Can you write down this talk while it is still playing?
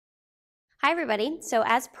Hi everybody, so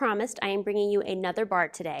as promised I am bringing you another bar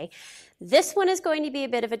today. This one is going to be a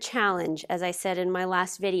bit of a challenge, as I said in my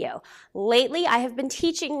last video. Lately I have been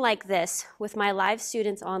teaching like this with my live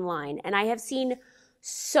students online and I have seen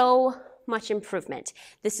so much improvement.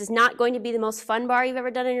 This is not going to be the most fun bar you've ever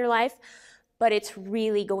done in your life, but it's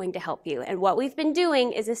really going to help you. And what we've been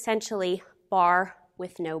doing is essentially bar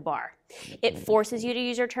with no bar. It forces you to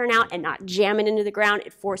use your turnout and not jam it into the ground.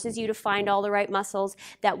 It forces you to find all the right muscles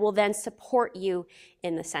that will then support you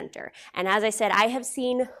in the center. And as I said, I have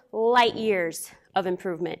seen light years of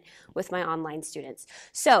improvement with my online students.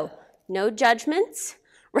 So no judgments,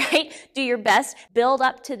 right? Do your best. Build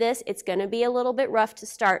up to this. It's going to be a little bit rough to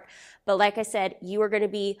start, but like I said, you are going to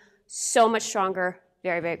be so much stronger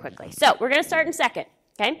very, very quickly. So we're going to start in second,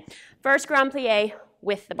 okay? First grand plie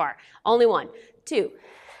with the bar. Only 1, 2,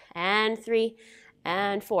 and 3,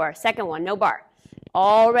 and 4. Second one, no bar.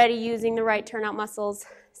 Already using the right turnout muscles.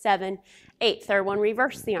 7, 8. Third one,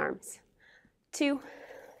 reverse the arms. 2,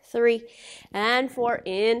 3, and 4.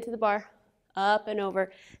 Into the bar. Up and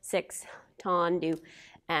over. 6, tendu,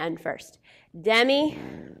 and first. Demi,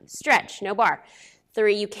 stretch, no bar.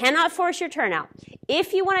 3, you cannot force your turnout.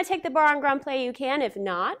 If you want to take the bar on grand plie, you can. If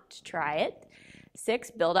not, try it.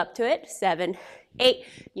 6, build up to it. 7, 8,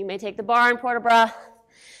 you may take the bar on port de bras.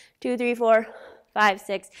 2, 3, 4, 5,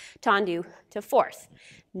 6, tendu to fourth.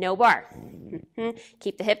 No bar.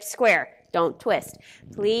 Keep the hips square. Don't twist.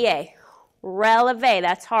 Plié, relevés,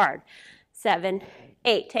 that's hard. 7,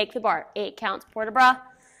 8, take the bar. 8 counts, port de bras.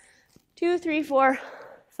 2, 3, 4,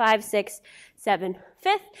 5, 6, 7,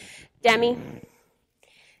 fifth. Demi.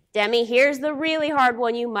 Demi, here's the really hard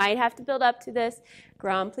one. You might have to build up to this.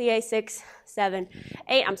 Grand plie, 6, 7,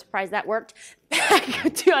 8. I'm surprised that worked.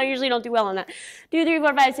 Back 2, I usually don't do well on that. 2, 3,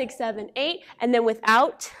 4, 5, 6, 7, 8. And then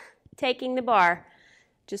without taking the bar,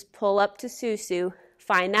 just pull up to susu.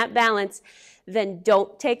 Find that balance. Then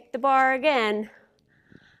don't take the bar again.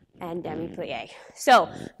 And demi plie. So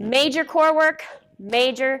major core work,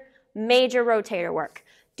 major rotator work.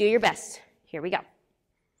 Do your best. Here we go.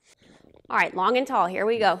 All right, long and tall. Here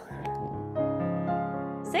we go.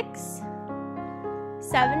 6,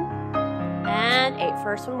 7, and 8.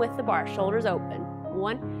 First one with the bar. Shoulders open.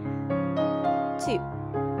 1, 2,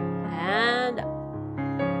 and up.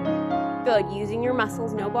 Good. Using your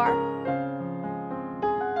muscles, no bar.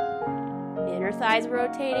 Inner thighs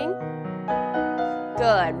rotating.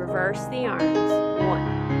 Good. Reverse the arms. 1.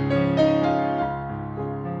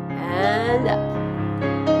 And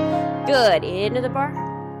up. Good. Into the bar.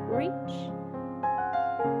 Reach.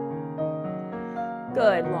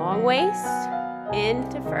 Good. Long waist.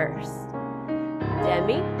 Into first.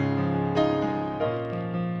 Demi.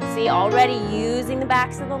 See, already using the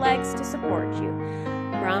backs of the legs to support you.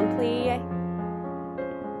 Grand plie.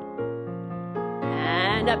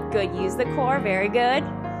 And up. Good. Use the core. Very good.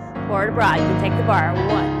 Port de bras. You can take the bar. 1,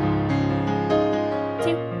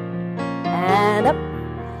 2, and up.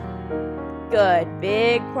 Good.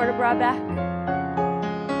 Big port de bras back.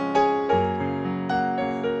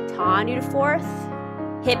 Tendu to fourth.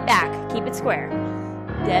 Hip back. Keep it square.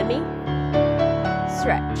 Demi.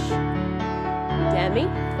 Stretch. Demi.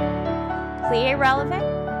 Plie relevé.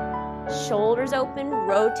 Shoulders open.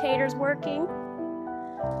 Rotators working.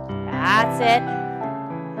 That's it.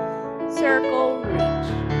 Circle. Reach.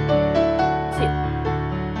 2,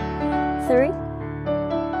 3,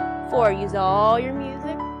 4. Use all your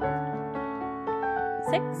music.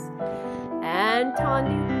 6. And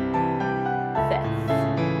tendu. 5th.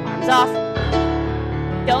 Arms off.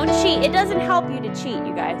 Don't cheat. It doesn't help you to cheat,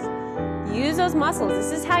 you guys. Use those muscles.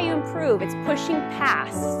 This is how you improve. It's pushing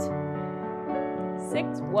past.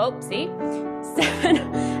 6. Whoa, see? 7.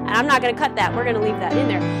 And I'm not going to cut that. We're going to leave that in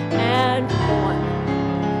there. And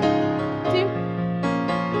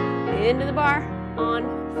 1, 2. Into the bar on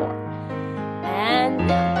 4. And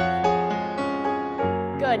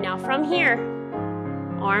down. Good. Now from here,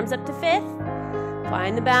 arms up to 5th.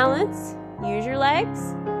 Find the balance. Use your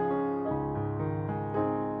legs.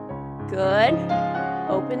 Good.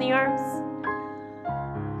 Open the arms.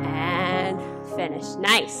 And finish.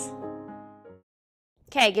 Nice.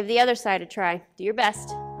 Okay, give the other side a try. Do your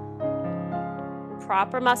best.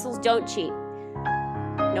 Proper muscles, don't cheat.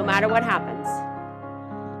 No matter what happens.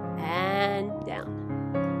 And down.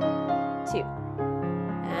 2.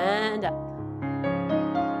 And up.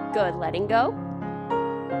 Good. Letting go.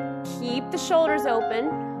 Keep the shoulders open.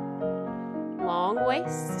 Long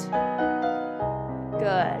waist.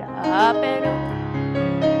 Good. Up and over.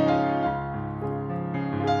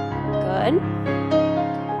 Good.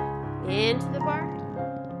 Into the bar.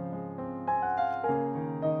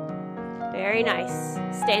 Very nice.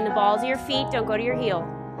 Stay in the balls of your feet. Don't go to your heel.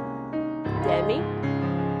 demi,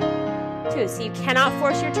 2. So you cannot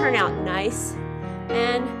force your turnout. Nice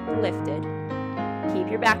and lifted. Keep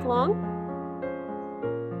your back long.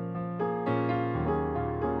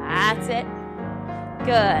 That's it.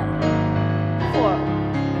 Good. 4,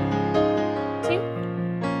 2,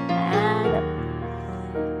 and up.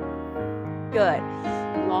 Good.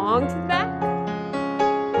 Long to the back.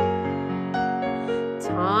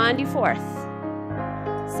 Tendu fourth.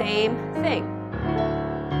 Same thing.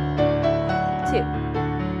 2,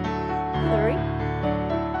 3,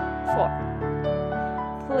 4.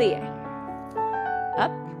 Plié.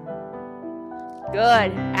 Up.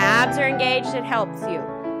 Good. Abs are engaged. It helps you.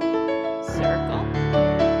 Circle.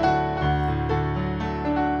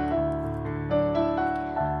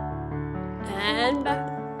 And back.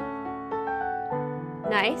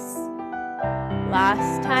 Nice.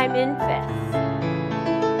 Last time in 5th.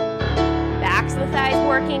 Backs of the thighs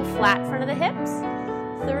working, flat front of the hips.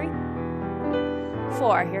 3,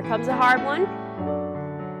 4. Here comes a hard one.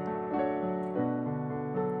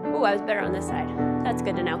 Ooh, I was better on this side. That's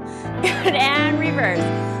good to know. Good, and reverse.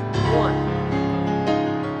 1,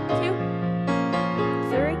 2,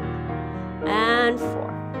 3, and 4.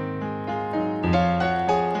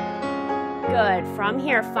 Good. From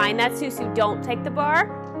here, find that susu. Don't take the bar.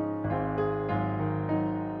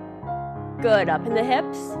 Good. Up in the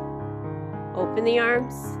hips. Open the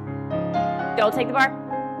arms. Don't take the bar.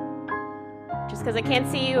 Just because I can't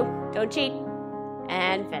see you, don't cheat.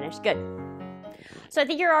 And finish. Good. So I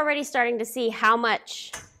think you're already starting to see how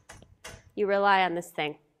much you rely on this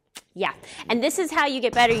thing. Yeah. And this is how you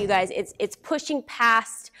get better, you guys. It's pushing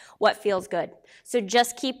past what feels good. So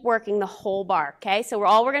just keep working the whole bar, okay? So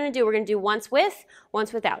all we're going to do once with,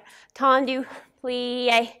 once without. Tendu,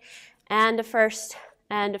 plié, and a first,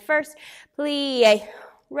 plié,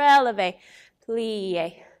 relevés,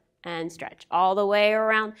 plié, and stretch all the way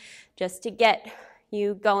around just to get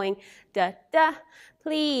you going. Da, da,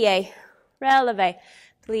 plié, relevés,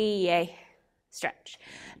 plié, stretch.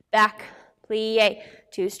 Back, plié,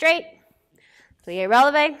 2 straight, plié,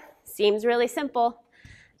 relevés. Seems really simple.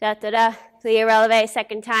 Da, da, da, plié, relevés.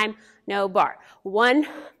 Second time, no bar. 1,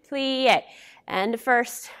 plié, and a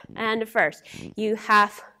first, You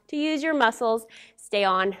have to use your muscles. Stay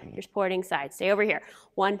on your supporting side. Stay over here.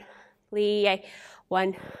 1, plié,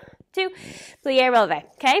 1, 2, plié, relevés.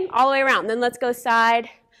 Okay, all the way around. Then let's go side.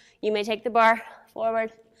 You may take the bar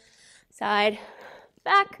forward, side,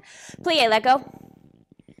 back, plié, let go.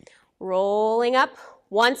 Rolling up.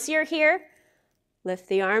 Once you're here, lift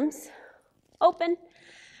the arms, open,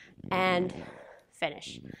 and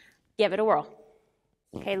finish. Give it a whirl.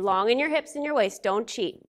 Okay, long in your hips and your waist. Don't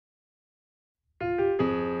cheat.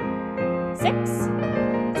 6,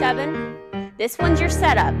 7. This one's your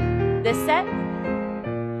setup. This set.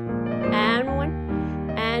 And 1,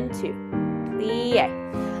 and 2. Plié.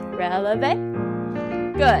 Relevés.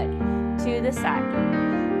 Good. To the side.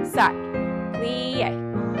 Side. Plié.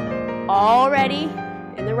 Already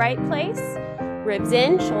in the right place. Ribs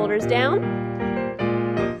in, shoulders down.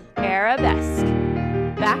 Arabesque.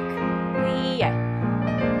 Back. Plié.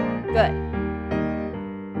 Good.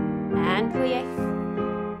 And plié.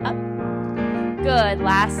 Up. Good.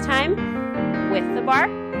 Last time with the bar.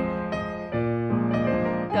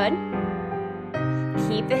 Good.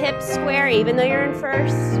 Keep the hips square even though you're in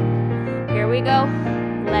first. Here we go.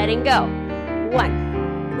 Letting go.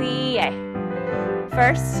 1. Plié.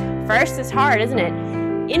 First is hard, isn't it?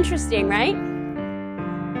 Interesting, right?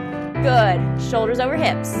 Good. Shoulders over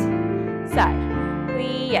hips. Side.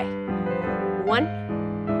 Plié.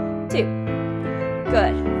 1, 2.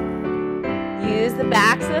 Good. Use the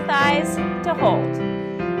backs of the thighs to hold.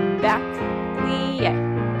 Back. Plié.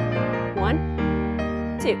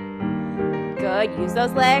 1, 2. Good. Use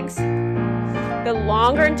those legs. The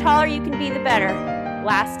longer and taller you can be, the better.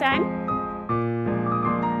 Last time.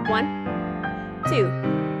 1, 2.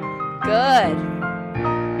 Good.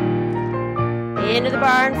 Into the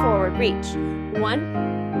bar and forward. Reach.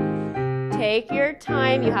 1. Take your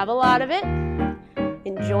time. You have a lot of it.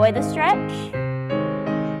 Enjoy the stretch.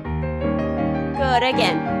 Good.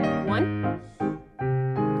 Again. 1.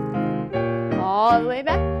 All the way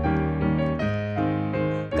back.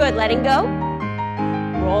 Good. Letting go.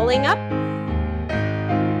 Rolling up.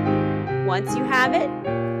 Once you have it,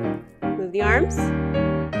 move the arms.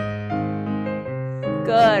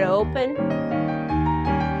 Good. Open.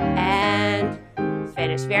 And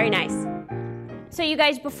finish. Very nice. So you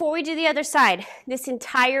guys, before we do the other side, this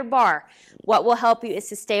entire bar, what will help you is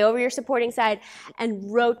to stay over your supporting side and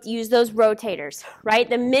use those rotators, right?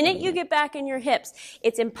 The minute you get back in your hips,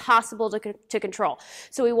 it's impossible to control.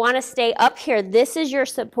 So we want to stay up here. This is your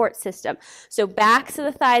support system. So backs of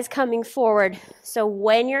the thighs coming forward. So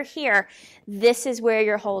when you're here, this is where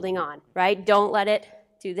you're holding on, right? Don't let it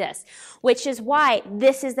do this, which is why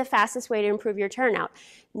this is the fastest way to improve your turnout,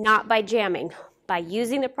 not by jamming, by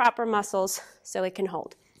using the proper muscles so it can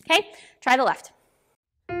hold. Okay, try the left.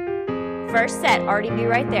 First set, already be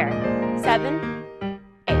right there. 7,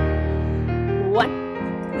 8. 1,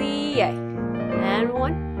 plie, and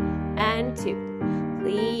 1, and 2,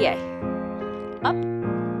 plie. Up,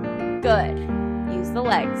 good. Use the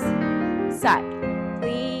legs. Side,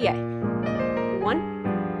 plie.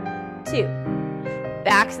 1, 2.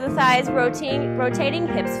 Backs of the thighs rotating,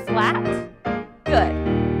 hips flat. Good.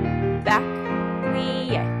 Back,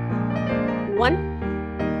 plie.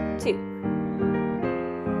 1, 2.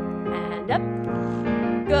 And up.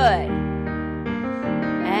 Good.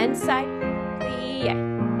 And side, plie.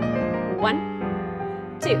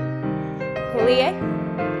 1, 2. Plie.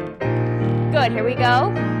 Good. Here we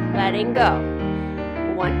go. Letting go.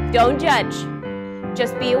 1. Don't judge.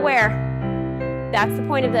 Just be aware. That's the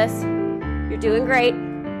point of this. You're doing great.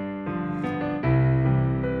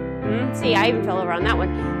 See, I even fell over on that one.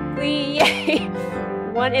 Plie.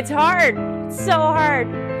 1. It's hard. It's so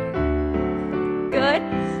hard. Good.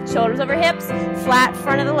 Shoulders over hips. Flat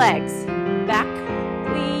front of the legs. Back.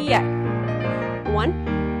 Plie. 1,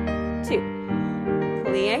 2.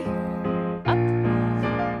 Plie. Up.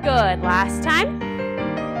 Good. Last time.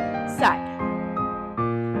 Side.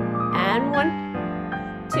 And 1,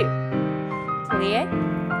 2. Plie.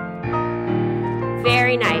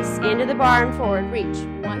 Very nice. Into the bar and forward. Reach.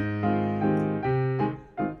 1,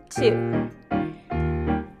 2.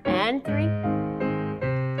 And 3,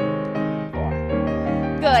 4.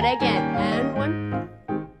 Good. Again. And 1.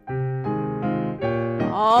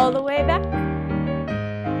 All the way back.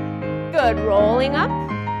 Good. Rolling up.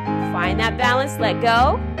 Find that balance. Let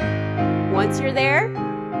go. Once you're there,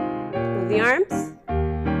 move the arms.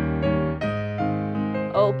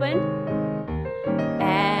 Open.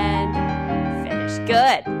 And finish.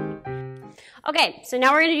 Good. Okay, so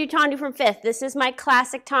now we're going to do Tendu from 5th. This is my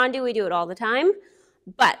classic Tendu. We do it all the time,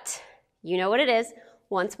 but you know what it is.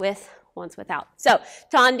 Once with, once without. So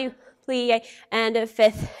Tendu, plie, and a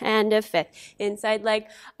 5th, and a 5th. Inside leg.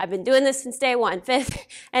 I've been doing this since day 1. 5th,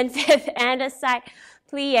 and 5th, and a side.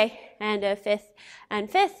 Plie, and a 5th,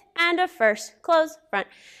 and 5th, and a first. Close front,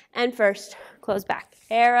 and first. Close back.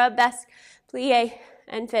 Arabesque, plie,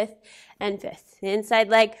 and 5th, and 5th. Inside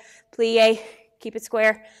leg, plie, keep it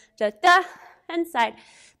square, da-da, and side,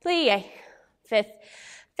 plie, 5th,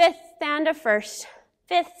 5th, and a first,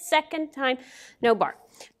 5th, second time, no bar,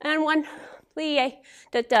 and 1, plie,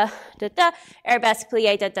 da-da, da-da, arabesque,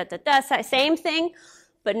 plie, da-da-da-da, same thing,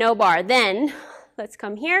 but no bar. Then, let's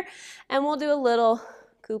come here, and we'll do a little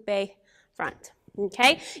coupe front,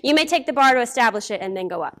 okay? You may take the bar to establish it and then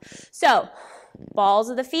go up. So, balls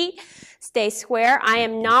of the feet, stay square. I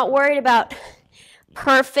am not worried about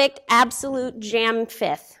perfect, absolute jam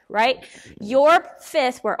 5th, right? Your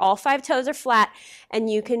 5th where all 5 toes are flat and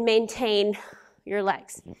you can maintain your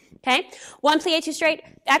legs, okay? 1 plie 2 straight,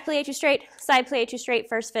 back plie 2 straight, side plie 2 straight,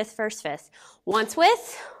 first 5th, first 5th. Once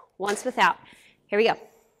with, once without. Here we go.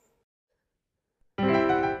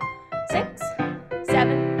 6,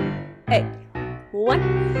 7, 8. 1,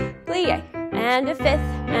 plie, and a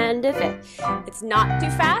 5th, and a 5th. It's not too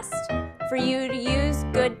fast for you to use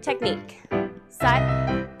good technique. Side,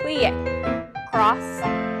 plie, cross,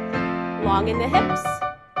 long in the hips.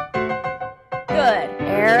 Good.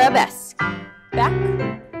 Arabesque. Back.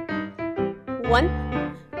 1,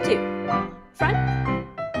 2. Front.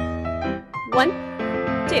 1,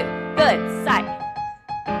 2. Good. Side.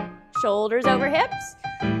 Shoulders over hips.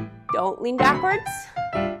 Don't lean backwards.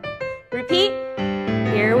 Repeat.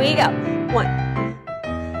 Here we go. 1.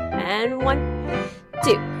 And 1,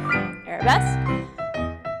 2. Arabesque.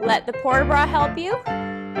 Let the port bra help you.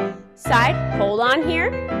 Side. Hold on here.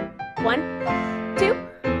 1, 2.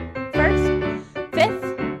 First. 5th.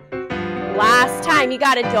 Last time. You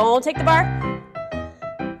got it. Don't take the bar.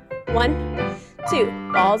 1, 2.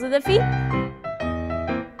 Balls of the feet.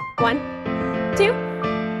 1, 2.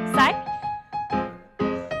 Side.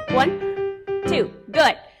 1, 2.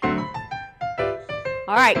 Good.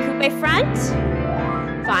 All right, coupe front.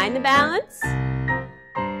 Find the balance.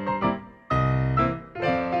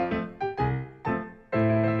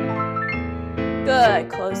 Good.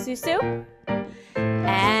 Close susu.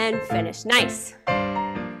 And finish. Nice.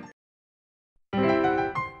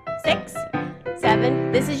 6, 7.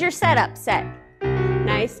 your setup. Set.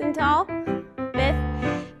 Nice and tall. Fifth,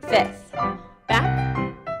 fifth.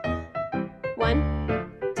 Back.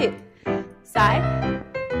 1, 2. Side.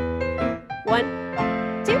 1,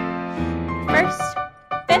 2. First,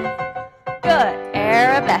 fifth. Good.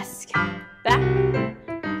 Arabesque. Back.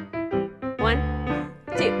 1,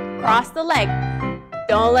 2. Cross the leg.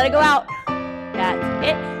 Don't let it go out. That's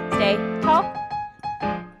it. Stay tall.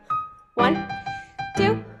 1,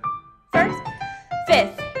 2. First,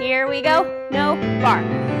 fifth. Here we go. No bar.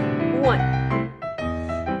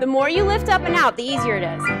 1. The more you lift up and out, the easier it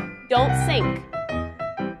is. Don't sink.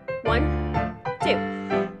 1, 2.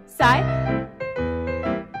 Side.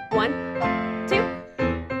 1,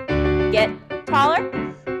 2. Get taller.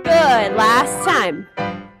 Good. Last time.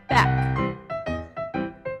 Back.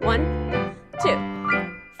 1, 2.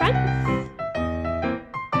 Front.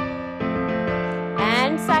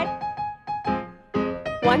 And side.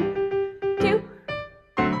 1, 2.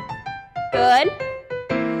 Good.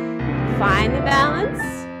 Find the balance.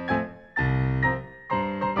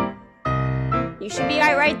 You should be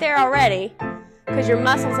right there already because your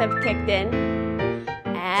muscles have kicked in.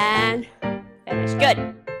 And finish.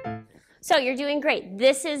 Good. So you're doing great.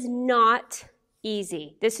 This is not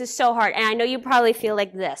easy. This is so hard. And I know you probably feel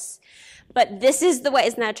like this. But this is the way.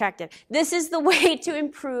 Isn't that attractive? This is the way to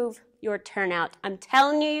improve your turnout. I'm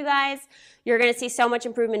telling you, you guys, you're going to see so much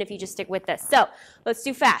improvement if you just stick with this. So let's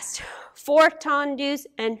do fast. 4 tendus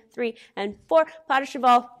and 3 and 4. Pas de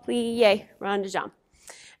Cheval, Pliés, Rond de Jambe.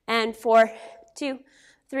 And 4, 2,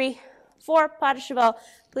 3, 4. Pas de Cheval,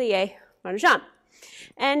 Pliés, Rond de Jambe.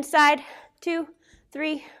 And side 2,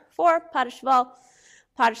 3, 4. Pas de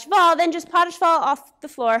Cheval, then just pas de cheval off the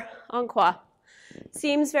floor, en croix.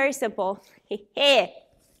 Seems very simple.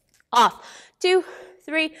 Off. 2,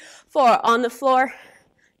 3, 4. On the floor.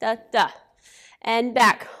 Da, da. And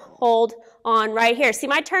back. Hold on right here. See,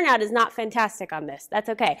 my turnout is not fantastic on this. That's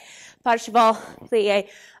okay. Pas de cheval, plié,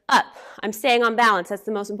 up. I'm staying on balance. That's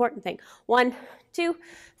the most important thing. 1, 2,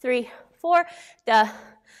 3, 4. Da,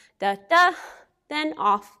 da, da. Then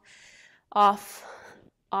off, off,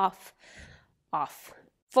 off, off.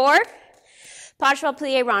 4. Pas de cheval,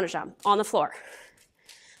 plié, rond de jambe. On the floor.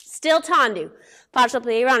 Still tendu. Pas de cheval,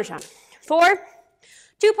 plié, rond de jambe. 4.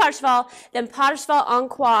 2 pas de cheval, then pas de cheval en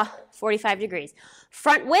croix, 45 degrees.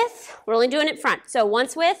 Front width, we're only doing it front. So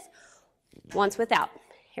once with, once without.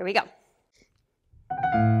 Here we go.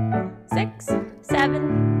 6,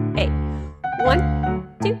 7, 8.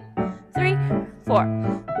 1, 2, 3, 4.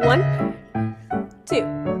 1, 2.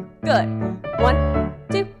 Good. 1,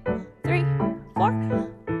 2, 3, 4.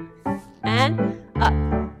 And up.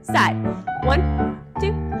 Side. 1,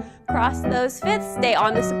 2. Cross those fifths. Stay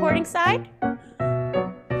on the supporting side.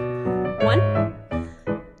 1,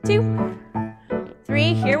 2,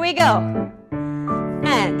 3. Here we go.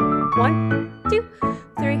 And 1, 2,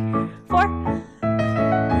 3, 4.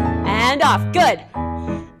 And off. Good.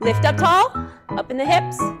 Lift up tall. Up in the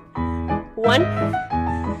hips. 1,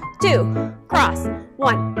 2. Cross.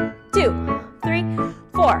 1, 2, 3,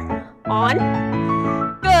 4. On.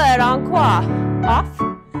 Good. En croix. Off.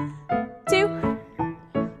 2,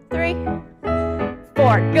 3,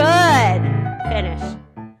 4. Good. Finish.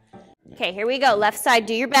 Okay, here we go. Left side,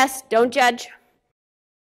 do your best. Don't judge.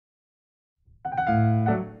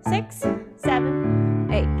 6, 7,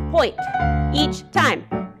 8. Point each time.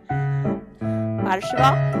 Pas de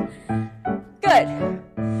cheval. Good.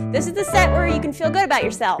 This is the set where you can feel good about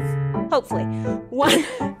yourself. Hopefully. 1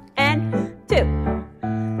 and 2.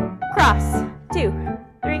 Cross. 2,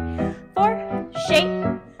 3, 4.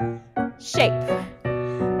 Shape. Shape.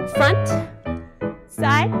 Front.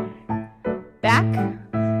 Side. Back.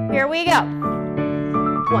 Here we go.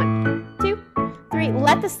 1, 2, 3.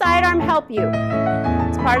 Let the side arm help you.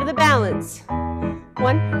 It's part of the balance.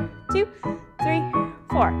 1, 2, 3,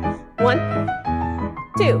 4. 1,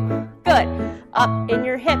 2. Good. Up in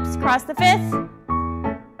your hips. Cross the fifth.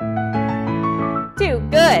 2.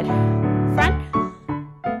 Good. Front.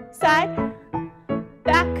 Side.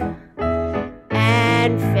 Back.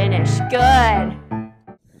 And finish. Good.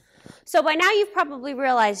 So by now you've probably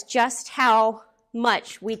realized just how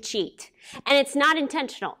much we cheat. And it's not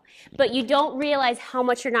intentional, but you don't realize how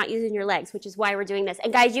much you're not using your legs, which is why we're doing this.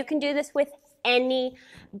 And guys, you can do this with any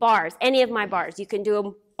bars, any of my bars. You can do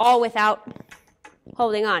them all without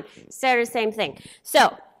holding on. So the same thing.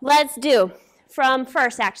 So let's do from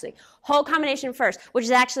first, actually. Whole combination first, which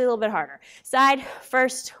is actually a little bit harder. Side,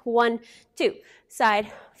 first, 1, 2.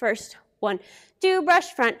 Side, first, 1, 2.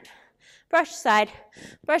 Brush front. Brush side,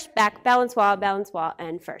 brush back, balance wall,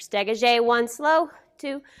 and first. Dégagé, 1, slow,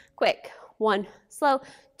 2, quick. 1, slow,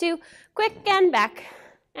 2, quick, and back,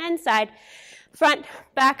 and side. front,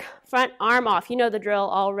 back, front, arm off. You know the drill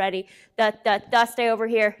already. Da, da, da, stay over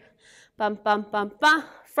here. Bump, bump, bump, bump.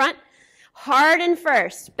 Front, harden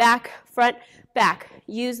first. Back, front, back.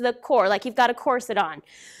 Use the core like you've got a corset on.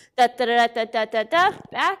 Da, da, da, da, da, da, da.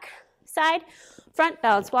 Back, side, front,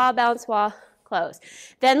 balance wall, close.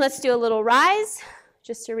 Then let's do a little rise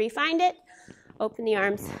just to refind it. Open the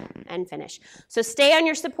arms and finish. So stay on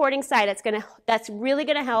your supporting side. That's really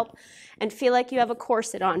gonna help, and feel like you have a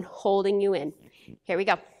corset on holding you in. Here we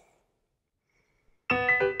go.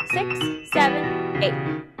 6, 7, 8.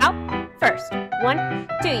 Out first. 1,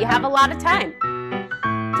 2. You have a lot of time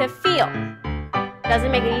to feel.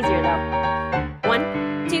 Doesn't make it easier though.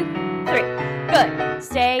 1, 2, 3. Good.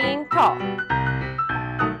 Staying tall.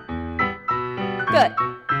 Good.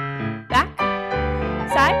 Back.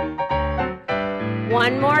 Side.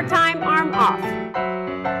 One more time, arm off.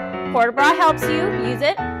 Quarter bra helps you. Use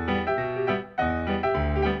it.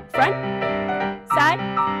 Front, side,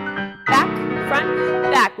 back, front,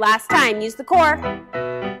 back. Last time. Use the core.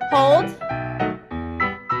 Hold.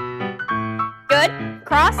 Good.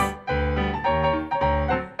 Cross.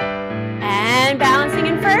 And balancing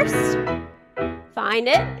in first. Find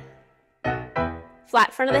it.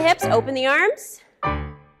 Flat front of the hips. Open the arms.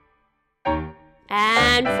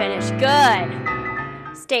 And finish. Good.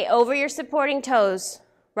 Stay over your supporting toes.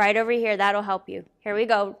 Right over here. That'll help you. Here we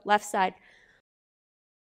go. Left side.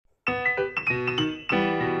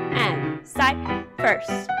 And side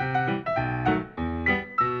first.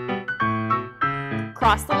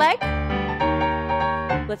 Cross the leg.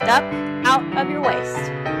 Lift up, out of your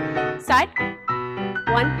waist. Side.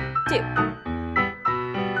 1, 2.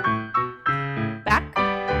 Back.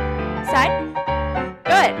 Side.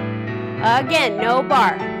 Good. Again, no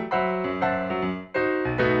bar.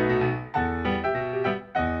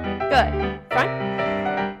 Good. Front,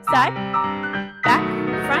 side, back,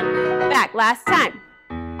 front, back. Last time.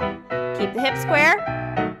 Keep the hips square.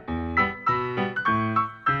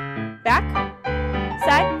 Back,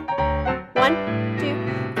 side. 1, 2,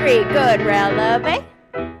 3. Good. Relevés.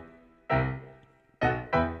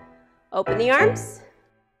 Open the arms.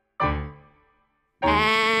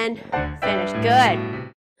 And finish. Good.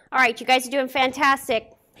 All right, you guys are doing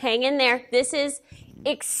fantastic. Hang in there. This is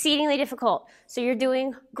exceedingly difficult. So you're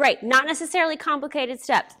doing great. Not necessarily complicated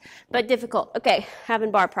steps, but difficult. Okay,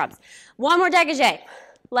 having bar props. One more dégagé.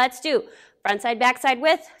 Let's do front side, back side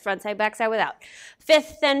with, front side, back side without.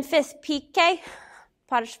 Fifth and fifth piqué,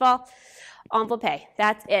 pas de cheval, enveloppé.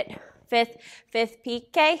 That's it. Fifth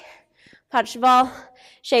piqué, pas de cheval,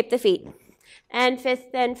 shape the feet. And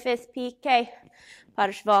fifth piqué, pas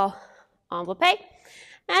de cheval, enveloppé.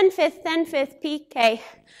 And fifth piqué,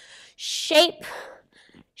 shape.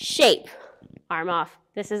 Arm off.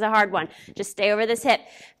 This is a hard one. Just stay over this hip.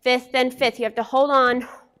 Fifth and fifth. You have to hold on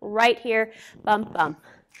right here. Bump, bump.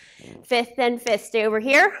 Fifth and fifth. Stay over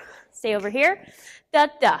here. Stay over here. Da,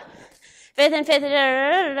 da. Fifth and fifth. Da,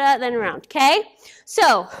 da, da, da, then around. Okay?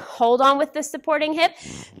 So, hold on with the supporting hip.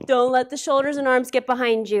 Don't let the shoulders and arms get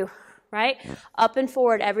behind you. Right? Up and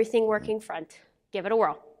forward. Everything working front. Give it a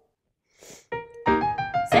whirl.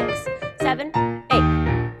 6, 7, 8.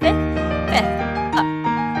 Fifth. Up.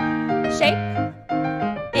 Shape.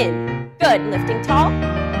 In. Good. Lifting tall.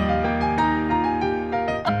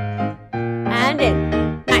 Up. And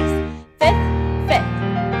in. Nice. Fifth.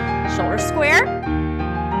 Shoulder square.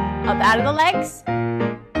 Up out of the legs.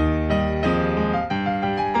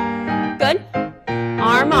 Good.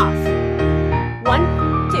 Arm off.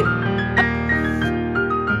 1, 2. Up.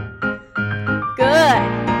 Good.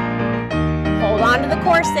 Hold on to the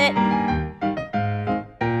corset.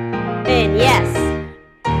 In. Yes.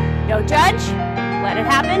 Don't judge. Let it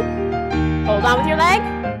happen. Hold on with your leg.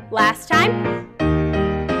 Last time.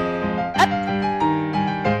 Up.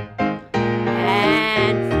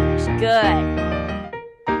 And finish. Good.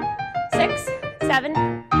 6, 7,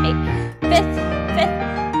 8. Fifth.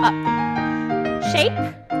 Up. Shape.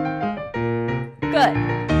 Good.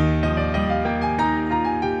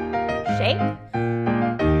 Shape.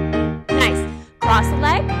 Nice. Cross the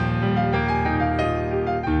leg.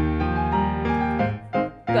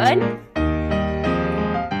 Good.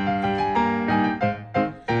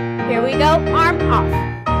 Here we go, arm off.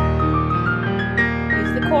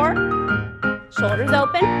 Use the core, shoulders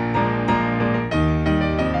open.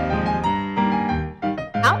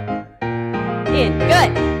 Out, in,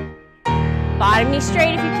 good. Bottom knee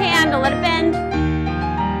straight if you can, don't let it bend.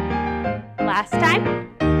 Last time.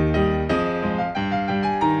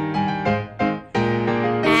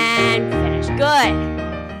 And finish, good.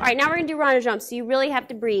 All right, now we're gonna do run and jump, so you really have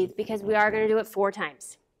to breathe because we are gonna do it 4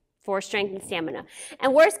 times. for strength and stamina.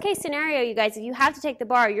 And worst case scenario, you guys, if you have to take the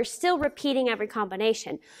bar, you're still repeating every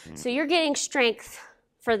combination. So you're getting strength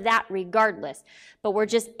for that regardless, but we're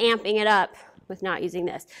just amping it up with not using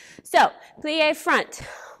this. So plie front,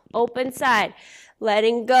 open side,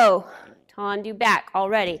 letting go, tendu back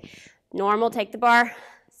already. Normal, take the bar,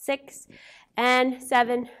 6 and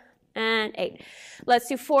 7 and 8. Let's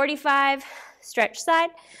do 45, stretch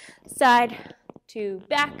side, side to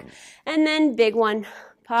back, and then big one,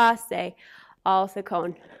 passe, also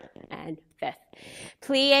cone, and 5th.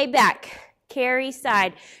 Plie back, carry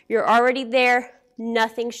side. You're already there.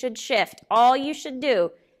 Nothing should shift. All you should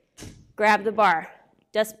do, grab the bar.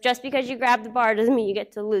 Just because you grab the bar doesn't mean you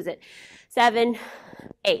get to lose it. 7,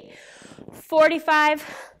 8. 45,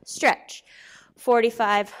 stretch.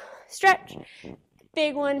 45, stretch.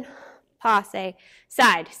 Big one, passe,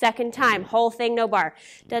 side. Second time, whole thing, no bar.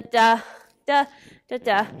 Da-da,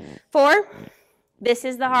 da-da. 4, this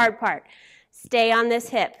is the hard part. Stay on this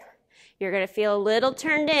hip. You're going to feel a little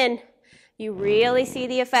turned in. You really see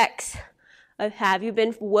the effects of have you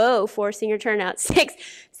been, forcing your turnout. 6,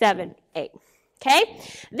 7, 8. Okay?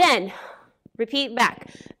 Then, repeat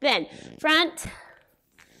back. Then, front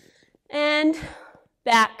and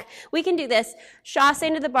back. We can do this. Chasse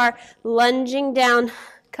into the bar, lunging down,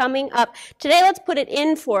 coming up. Today, let's put it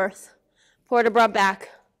in 4th. Port de bras back.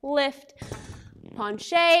 Lift,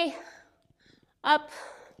 penché, up,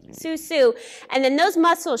 sous-sus. And then those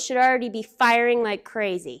muscles should already be firing like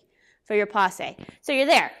crazy for your passe. So you're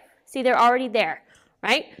there. See, they're already there,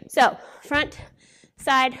 right? So front,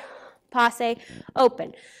 side, passe,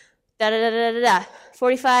 open. Da-da-da-da-da-da.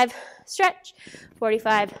 45, stretch.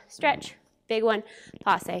 45, stretch. Big one,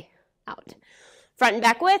 passe, out. Front and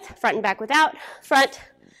back with, front and back without. Front,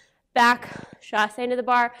 back, chasse into the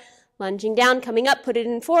bar, lunging down, coming up, put it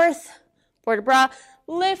in 4th. Port de bras,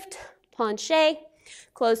 lift, penché,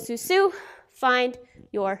 close sous-sus, find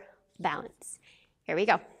your balance. Here we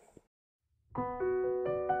go.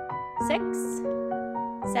 6,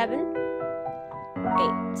 7,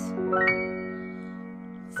 8.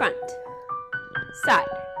 Front, side.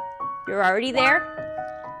 You're already there.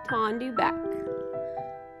 Tendu back.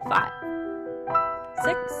 5,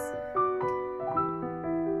 6.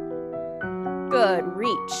 Good.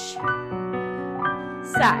 Reach.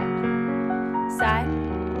 Side, side,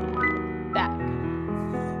 back.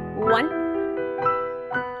 1.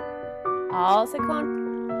 Also cone.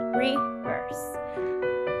 Reverse.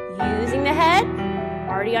 Using the head,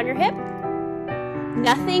 already on your hip.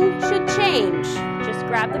 Nothing should change. Just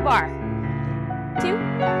grab the bar. 2.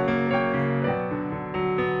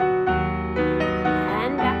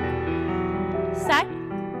 And back. Side,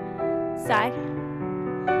 side,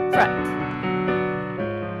 front.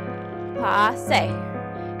 Passe.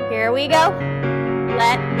 Here we go.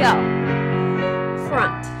 Let go.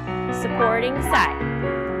 Front. Supporting side.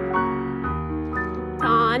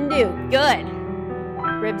 Tendu. Good.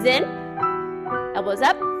 Ribs in, elbows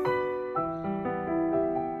up,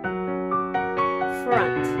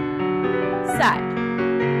 front, side,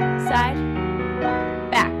 side,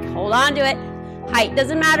 back. Hold on to it. Height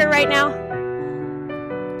doesn't matter right now.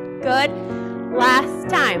 Good. Last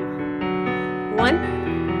time.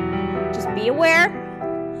 1. Just be aware.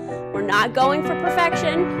 We're not going for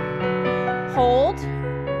perfection. Hold.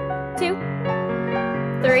 2,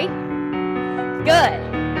 3. Good.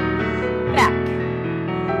 Back.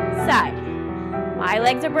 Side. My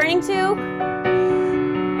legs are burning too.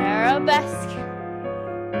 Arabesque.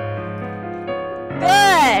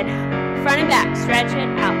 Good. Front and back. Stretch it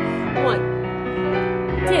out. 1,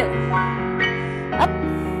 2. Up.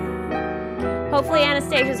 Hopefully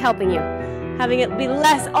Anastasia's helping you. Having it be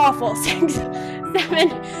less awful. 6, 7.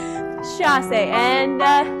 Chasse. And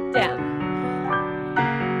down.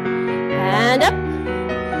 And up.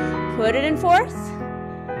 Put it in 4th.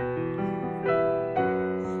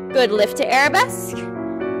 Good, lift to arabesque.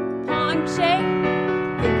 Penché,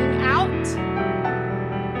 thinking out.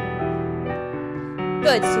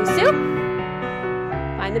 Good, sous-sus.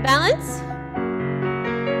 Find the balance.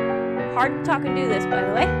 Hard to talk and do this, by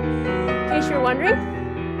the way, in case you're wondering.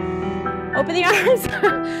 Open the arms.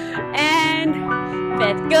 And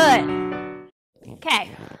 5th, good.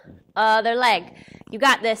 Okay, other leg. You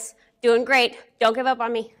got this, doing great. Don't give up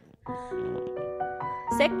on me.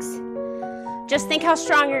 6. Just think how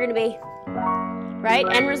strong you're going to be, right?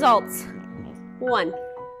 End results. 1,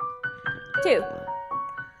 2,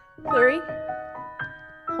 3.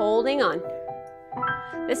 Holding on.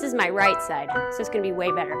 This is my right side, so it's going to be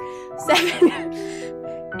way better.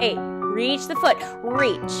 7, 8. Reach the foot.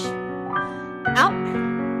 Reach. Out.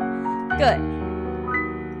 Good.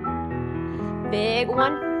 Big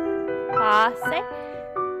one. Passe.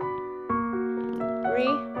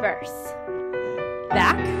 reverse.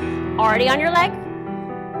 Back, already on your leg.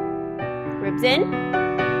 Ribs in.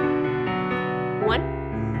 1,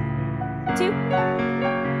 2,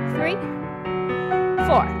 3,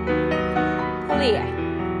 4. Plie.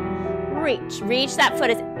 Reach. Reach that foot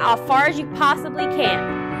as far as you possibly can.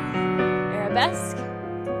 Arabesque.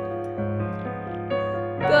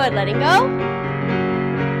 Good. Letting go.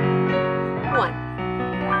 1,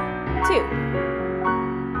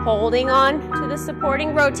 2. Holding on to the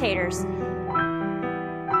supporting rotators.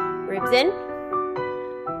 Ribs in.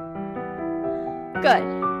 Good.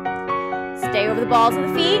 Stay over the balls of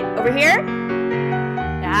the feet. Over here.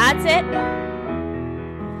 That's it.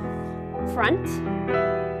 Front.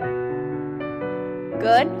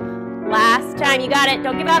 Good. Last time. You got it.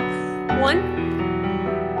 Don't give up. 1,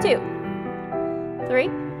 2, 3,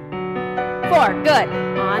 4. Good.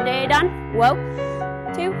 Ande done. Whoa.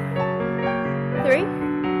 2, 3,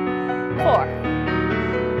 4.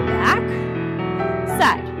 Back.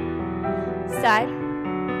 Side. Side.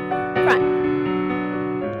 Front.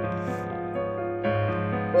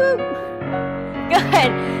 Woo.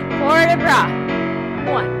 Good. Port de bras.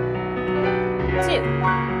 1, 2.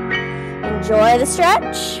 Enjoy the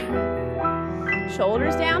stretch.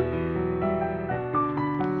 Shoulders down.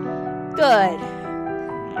 Good.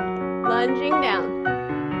 Lunging down.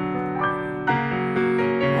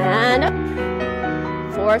 And up.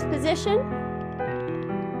 4th position.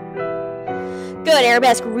 Good.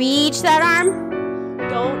 Arabesque. Reach that arm.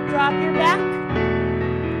 Don't drop your back.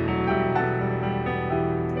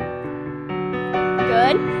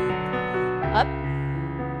 Good. Up.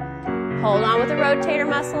 Hold on with the rotator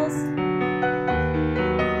muscles.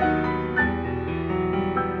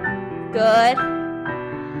 Good.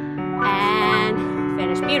 And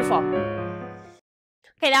finish. Beautiful.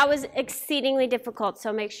 Okay, that was exceedingly difficult,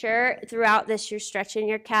 so make sure throughout this you're stretching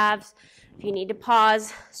your calves. If you need to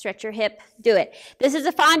pause, stretch your hip, do it. This is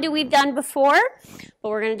a fondu we've done before, but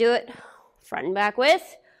we're going to do it front and back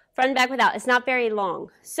with, front and back without. It's not very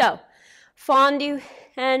long. So, fondu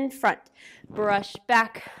and front. Brush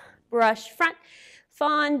back, brush front.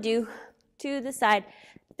 Fondu to the side,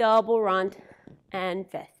 double rond, and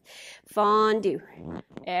 5th. Fondu,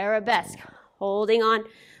 arabesque, holding on,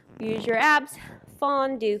 use your abs,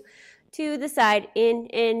 fondu, to the side,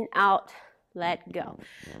 in, out, let go.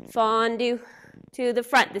 Fondu to the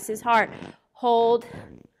front, this is hard, hold,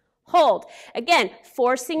 hold. Again,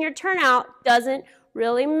 forcing your turnout doesn't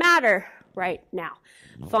really matter right now.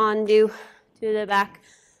 Fondu to the back,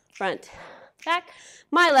 front, back.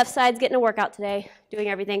 My left side's getting a workout today, doing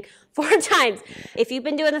everything 4 times. If you've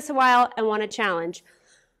been doing this a while and want a challenge,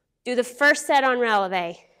 do the first set on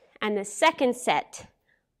releve and the second set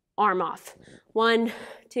arm off. 1,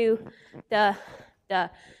 2, da, da,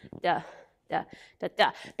 da, da, da,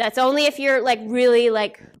 da. That's only if you're like really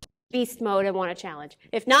like beast mode and want a challenge.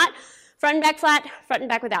 If not, front and back flat, front and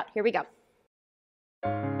back without. Here we go.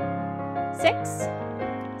 6,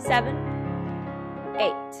 7,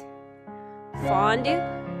 8. Fondu,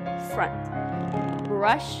 front.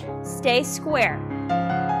 Brush, stay square.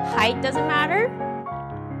 Height doesn't matter.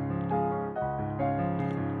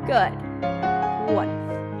 Good. 1,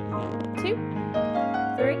 2,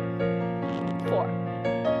 3, 4.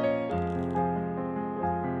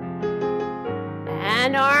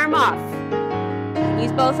 And arm off.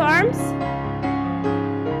 Use both arms.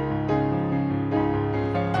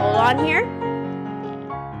 Hold on here.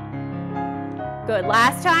 Good.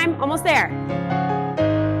 Last time. Almost there.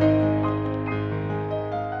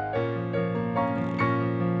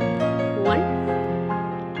 One.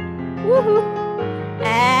 Woohoo.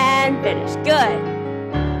 And finish. Good.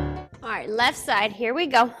 All right, left side. Here we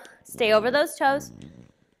go. Stay over those toes.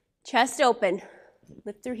 Chest open.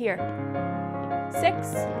 Lift through here. 6,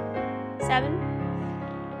 7,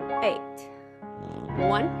 8.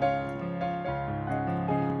 1,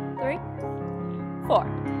 3, 4.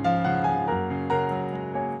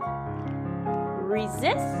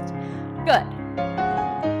 Resist. Good.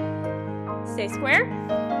 Stay square.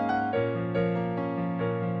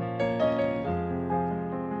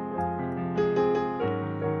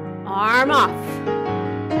 Arm off.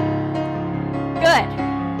 Good.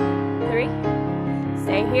 3.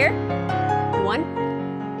 Stay here. 1,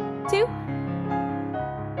 2.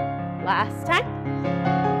 Last time.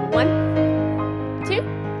 1,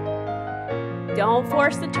 2. Don't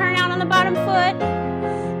force the turnout on the bottom foot.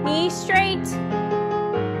 Knee straight.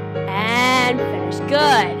 And finish.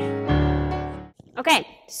 Good. Okay,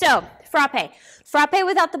 so frappe. Frappe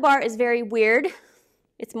without the bar is very weird.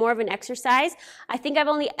 It's more of an exercise. I think I've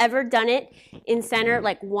only ever done it in center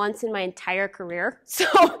like once in my entire career. So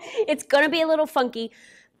it's gonna be a little funky,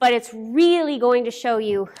 but it's really going to show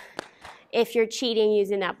you if you're cheating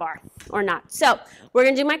using that bar or not. So we're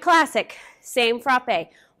going to do my classic, same frappe,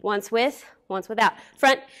 once with, once without.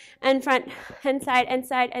 Front, and side, and side, and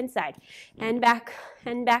side. And back,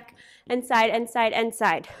 and side, and side, and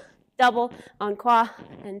side. Double, encore,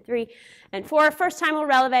 and 3, and 4. First time we'll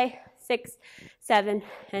releve, 6, 7,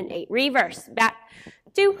 and 8. Reverse, back,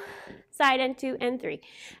 2, side, and 2, and 3.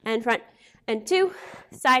 And front, and 2,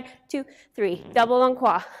 side, 2, 3. Double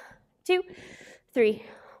encore, 2, 3,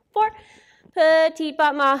 4. Petit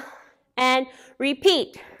battement, and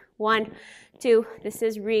repeat. 1, 2. This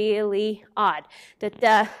is really odd. Da,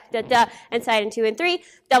 da, da, da, and side, and 2, and 3.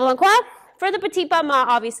 Double encore. For the petit battement,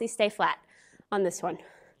 obviously stay flat on this one.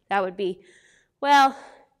 That would be, well,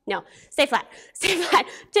 no, stay flat. Stay flat.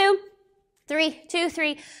 2, 3, 2,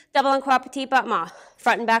 3. Double encore, petit battement.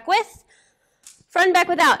 Front and back with, front and back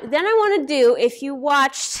without. Then I want to do, if you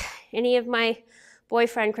watched any of my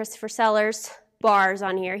boyfriend Christopher Sellers' bars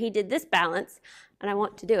on here, he did this balance, and I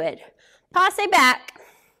want to do it. Passe back.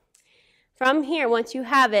 From here, once you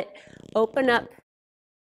have it, open up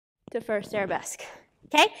to first arabesque.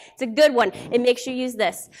 Okay? It's a good one. It makes you use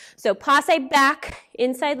this. So passe back,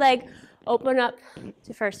 inside leg, open up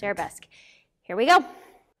to first arabesque. Here we go.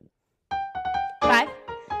 5,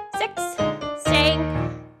 6, staying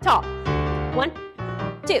tall. 1,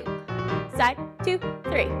 2, side, 2,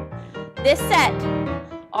 3. This set,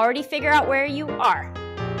 already figure out where you are.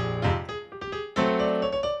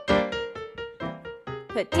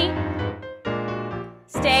 Petit,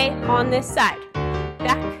 stay on this side.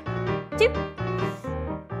 Back, 2,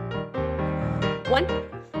 1,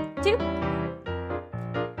 2,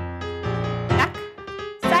 back,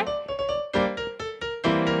 side.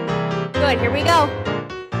 Good, here we go.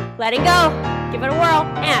 Let it go. Give it a whirl.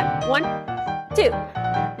 And 1, 2.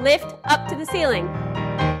 Lift up to the ceiling.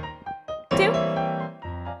 2.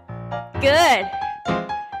 Good.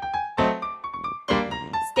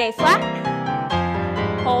 Stay flat.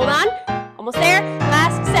 Hold on. Almost there.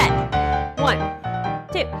 Last set. 1,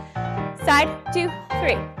 2. Side, 2,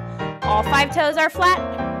 3. All 5 toes are flat.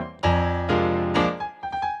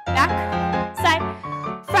 Back, side,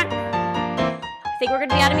 front. I think we're going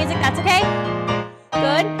to be out of music. That's okay.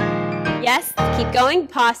 Good. Yes. Keep going.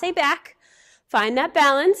 Passe back. Find that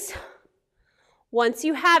balance. Once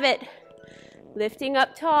you have it, lifting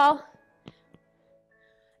up tall.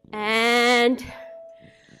 And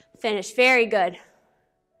finish. Very good.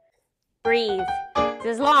 Breathe.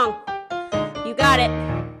 This is long. You got it.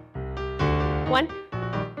 1,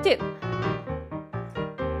 2.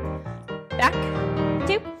 Back,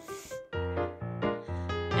 2.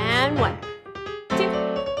 And 1, 2.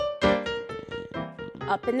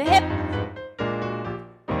 Up in the hip.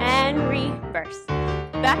 And reverse.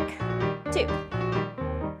 Back, 2.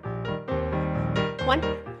 1,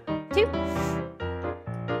 2.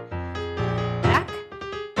 Back.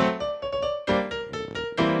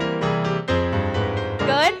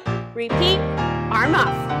 Good. Repeat. Arm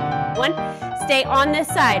off. 1. Stay on this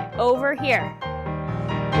side. Over here.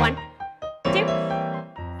 1, 2.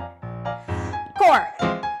 Core.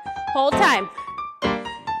 Hold time.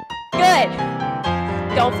 Good.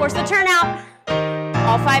 Don't force the turnout.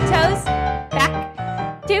 All 5 toes. Back.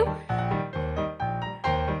 2.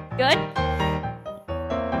 Good.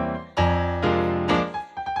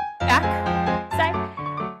 Back. Side.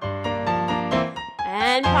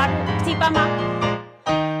 And petit battement.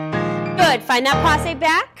 Good. Find that passe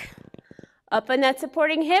back. Up on that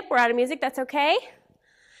supporting hip. We're out of music. That's okay.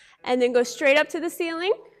 And then go straight up to the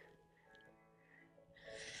ceiling.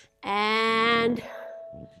 And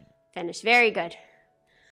finish. Very good.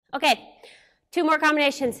 Okay. 2 more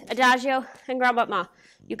combinations. Adagio and Grand Battement.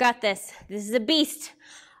 You got this. This is a beast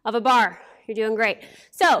of a bar. You're doing great.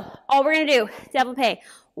 So all we're going to do, développé.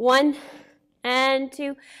 1 and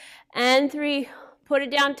 2 and 3. Put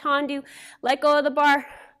it down, tendu. Let go of the bar.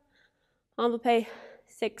 Enveloppé.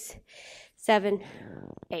 6, 7,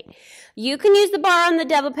 8. You can use the bar on the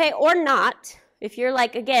développé or not. If you're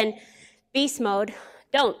like, again, beast mode,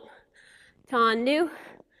 don't. Tendu.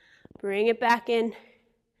 Bring it back in.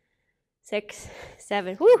 6,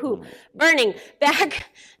 7. Woohoo! Burning.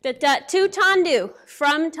 Back. Da, da, to tendu.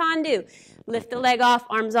 From tendu. Lift the leg off.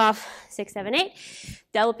 Arms off. 6, 7, 8.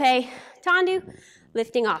 Développé. Tendu.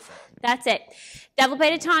 Lifting off. That's it.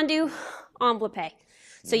 Développé to tendu. Enveloppé.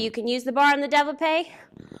 So you can use the bar on the développé.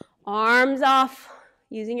 Arms off.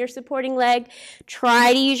 Using your supporting leg.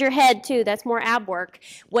 Try to use your head too. That's more ab work.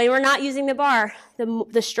 When we're not using the bar,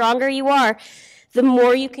 the stronger you are, the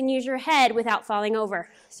more you can use your head without falling over.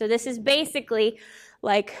 So this is basically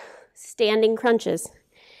like standing crunches,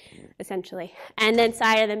 essentially. And then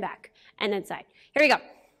side and then back. And then side. Here we go.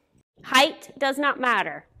 Height does not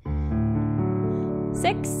matter.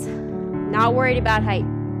 6, not worried about height.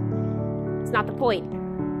 It's not the point.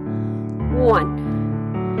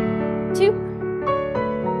 1, 2,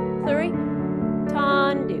 3,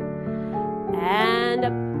 tendu. And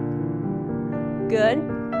up. Good.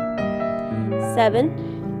 7,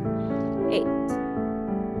 8.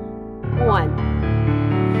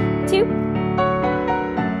 1, 2.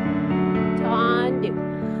 Tendu.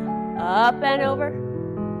 Up and over.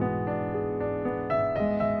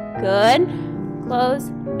 Good. Close.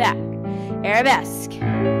 Back. Arabesque.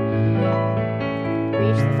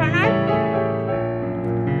 Reach the front arm.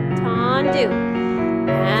 Tendu.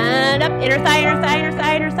 And up. Inner thigh, inner thigh, inner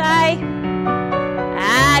thigh, inner thigh.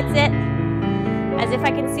 That's it. As if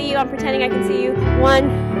I can see you, I'm pretending I can see you. 1,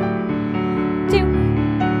 2.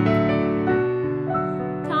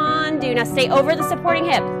 Tendu. Now stay over the supporting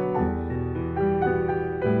hip.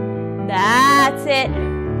 That's it.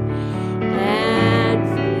 And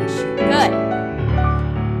finish. Good.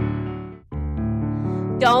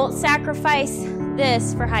 Don't sacrifice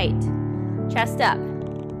this for height. Chest up.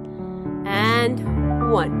 And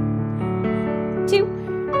 1, 2.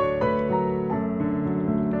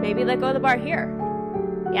 Maybe let go of the bar here.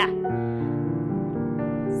 Yeah.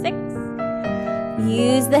 6.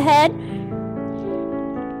 Use the head.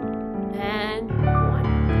 And 1.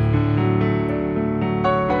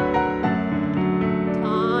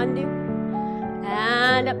 Tendu.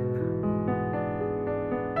 And up.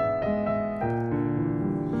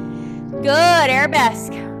 Good.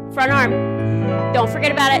 Arabesque. Front arm. Don't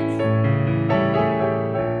forget about it.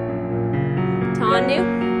 Tendu.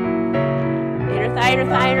 Inner thigh, inner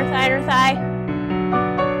thigh, inner thigh, inner thigh.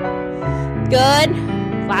 Good.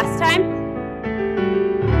 Last time.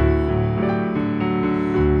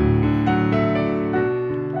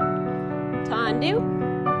 Tendu.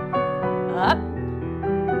 Up.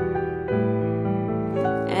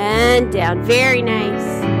 And down. Very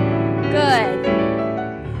nice. Good.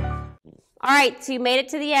 All right, so you made it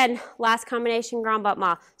to the end. Last combination, grand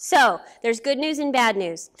battement. So there's good news and bad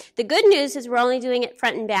news. The good news is we're only doing it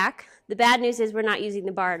front and back. The bad news is we're not using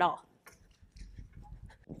the bar at all.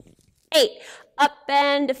 8, up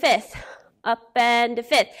and a 5th, up and a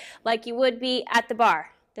 5th, like you would be at the bar.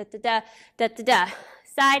 Da da da da da da.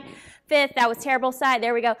 Side, 5th. That was terrible. Side.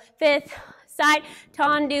 There we go. 5th. Side.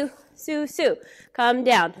 Tendu. Su su. Come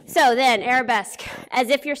down. So then arabesque, as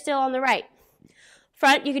if you're still on the right.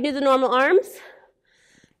 Front, you can do the normal arms.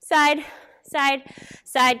 Side, side,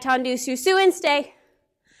 side, tendu, su, su, and stay.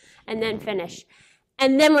 And then finish.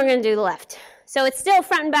 And then we're going to do the left. So it's still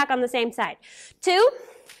front and back on the same side. 2,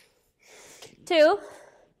 2,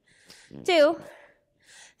 2.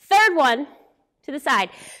 Third one to the side.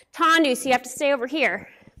 Tendu, so you have to stay over here.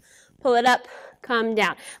 Pull it up, come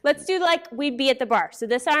down. Let's do like we'd be at the bar. So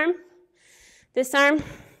this arm,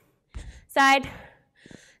 side,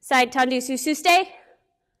 side, tendu, su, su, stay.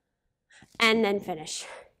 And then finish.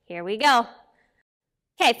 Here we go.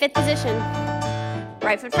 Okay, 5th position.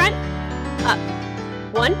 Right foot front, up.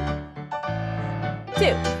 1,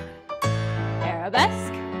 2.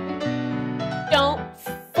 Arabesque. Don't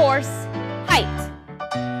force height.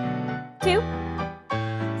 2.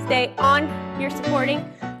 Stay on your supporting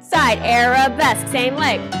side. Arabesque, same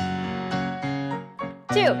leg.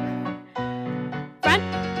 2. Front.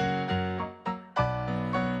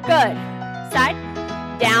 Good. Side.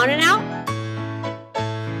 Down and out.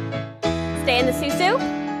 Stay in the su-su.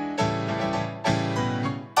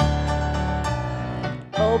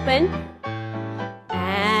 Open.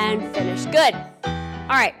 And finish. Good.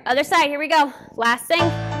 All right, other side. Here we go. Last thing.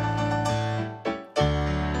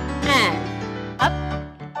 And up.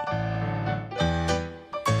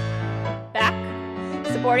 Back.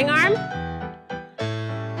 Supporting arm.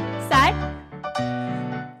 Side.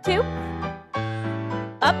 2.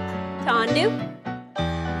 Up. Tendu.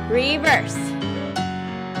 Reverse.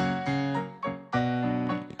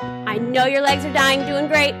 I know your legs are dying, doing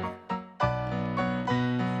great.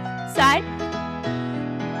 Side,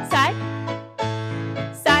 side,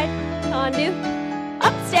 side, tendu,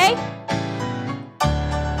 up, stay.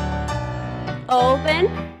 Open,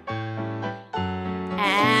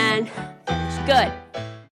 and finish. Good.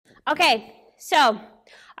 Okay, so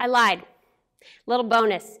I lied. Little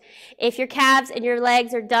bonus. If your calves and your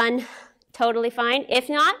legs are done, totally fine. If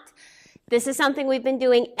not, this is something we've been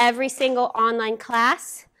doing every single online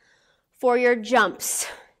class for your jumps,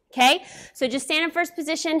 okay? So just stand in first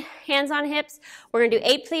position, hands on hips. We're gonna do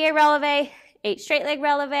 8 plié relevés, 8 straight leg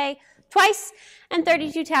relevés twice, and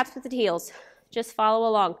 32 taps with the heels. Just follow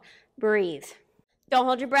along, breathe. Don't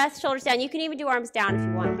hold your breath, shoulders down. You can even do arms down if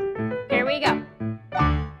you want. Here we go.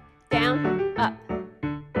 Down, up.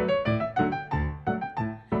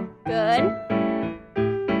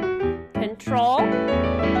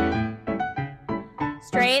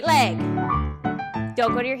 Straight leg.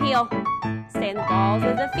 Don't go to your heel. Stay in the balls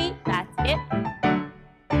of the feet. That's it.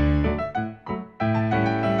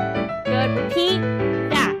 Good. Repeat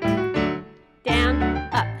that. Down,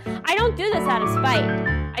 up. I don't do this out of spite.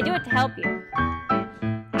 I do it to help you.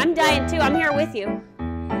 I'm dying too. I'm here with you.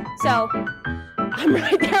 So I'm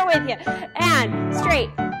right there with you. And straight,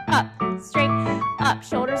 up, straight, up.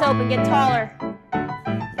 Shoulders open. Get taller.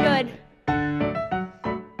 Good.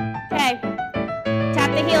 Okay.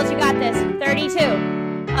 Tap the heels. You got this. 32.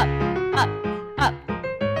 Up, up, up.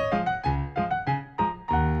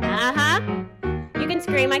 You can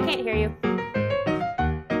scream. I can't hear you.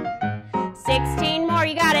 16 more.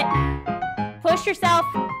 You got it. Push yourself.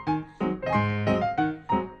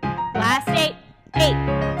 Last 8. 8,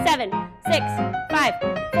 7, 6, 5,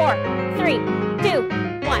 4, 3,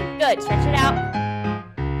 2, 1. Good. Stretch it out.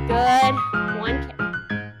 Good.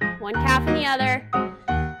 One calf and the other.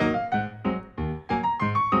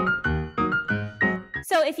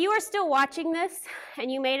 So if you are still watching this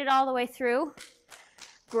and you made it all the way through,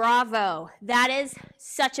 bravo. That is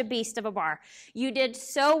such a beast of a bar. You did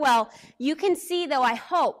so well. You can see, though, I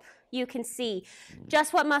hope you can see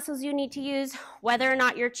just what muscles you need to use, whether or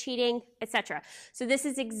not you're cheating, etc. So this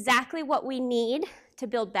is exactly what we need to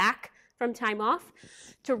build back from time off,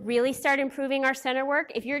 to really start improving our center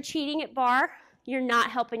work. If you're cheating at bar, you're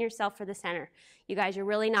not helping yourself for the center. You guys, you're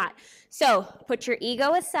really not. So put your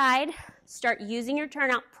ego aside, start using your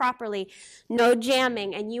turnout properly, no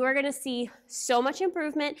jamming, and you are gonna see so much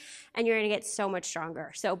improvement and you're gonna get so much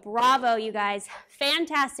stronger. So bravo, you guys,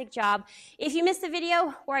 fantastic job. If you missed the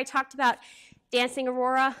video where I talked about dancing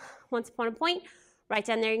Aurora, Once Upon a Point, right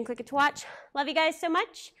down there you can click it to watch. Love you guys so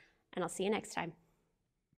much, and I'll see you next time.